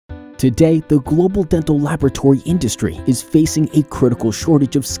Today, the global dental laboratory industry is facing a critical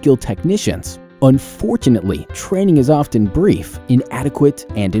shortage of skilled technicians. Unfortunately, training is often brief, inadequate,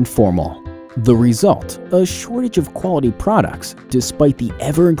 and informal. The result, a shortage of quality products. Despite the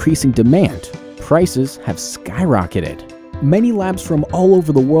ever-increasing demand, prices have skyrocketed. Many labs from all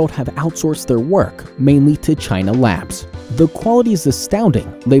over the world have outsourced their work, mainly to China labs. The quality is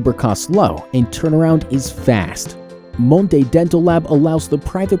astounding, labor costs low, and turnaround is fast. Monde Dental Lab allows the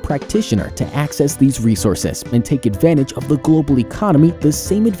private practitioner to access these resources and take advantage of the global economy, the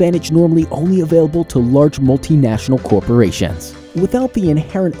same advantage normally only available to large multinational corporations. Without the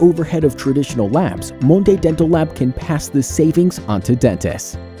inherent overhead of traditional labs, Monde Dental Lab can pass the savings on to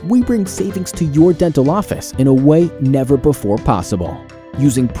dentists. We bring savings to your dental office in a way never before possible.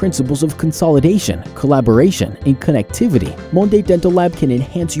 Using principles of consolidation, collaboration, and connectivity, Monde Dental Lab can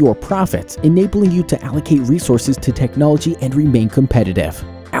enhance your profits, enabling you to allocate resources to technology and remain competitive.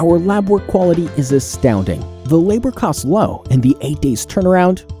 Our lab work quality is astounding. The labor costs low and the 8 days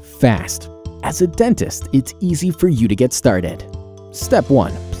turnaround fast. As a dentist, it's easy for you to get started. Step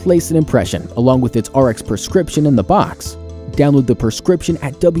 1. Place an impression along with its RX prescription in the box. Download the prescription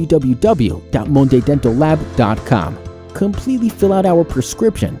at www.mondedentallab.com. Completely fill out our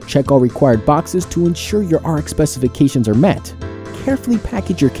prescription, check all required boxes to ensure your RX specifications are met. Carefully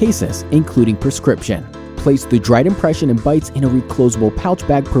package your cases, including prescription. Place the dried impression and bites in a reclosable pouch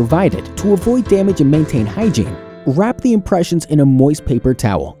bag provided to avoid damage and maintain hygiene. Wrap the impressions in a moist paper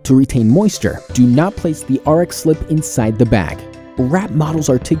towel to retain moisture. Do not place the RX slip inside the bag. Wrap model's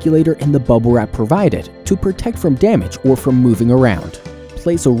articulator in the bubble wrap provided to protect from damage or from moving around.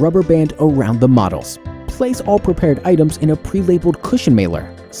 Place a rubber band around the models. Place all prepared items in a pre-labeled cushion mailer.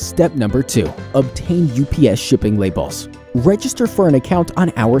 Step number 2. Obtain UPS shipping labels. Register for an account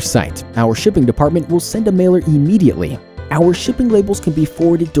on our site. Our shipping department will send a mailer immediately. Our shipping labels can be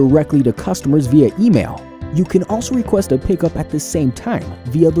forwarded directly to customers via email. You can also request a pickup at the same time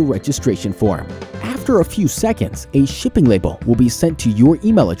via the registration form. After a few seconds, a shipping label will be sent to your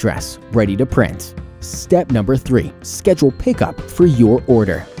email address, ready to print. Step number 3. Schedule pickup for your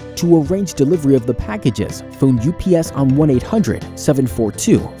order. To arrange delivery of the packages, phone UPS on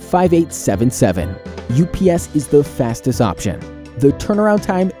 1-800-742-5877. UPS is the fastest option. The turnaround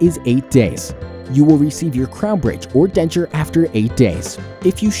time is 8 days. You will receive your crown bridge or denture after 8 days.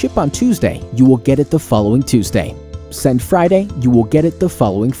 If you ship on Tuesday, you will get it the following Tuesday. Send Friday, you will get it the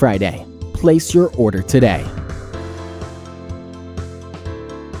following Friday. Place your order today.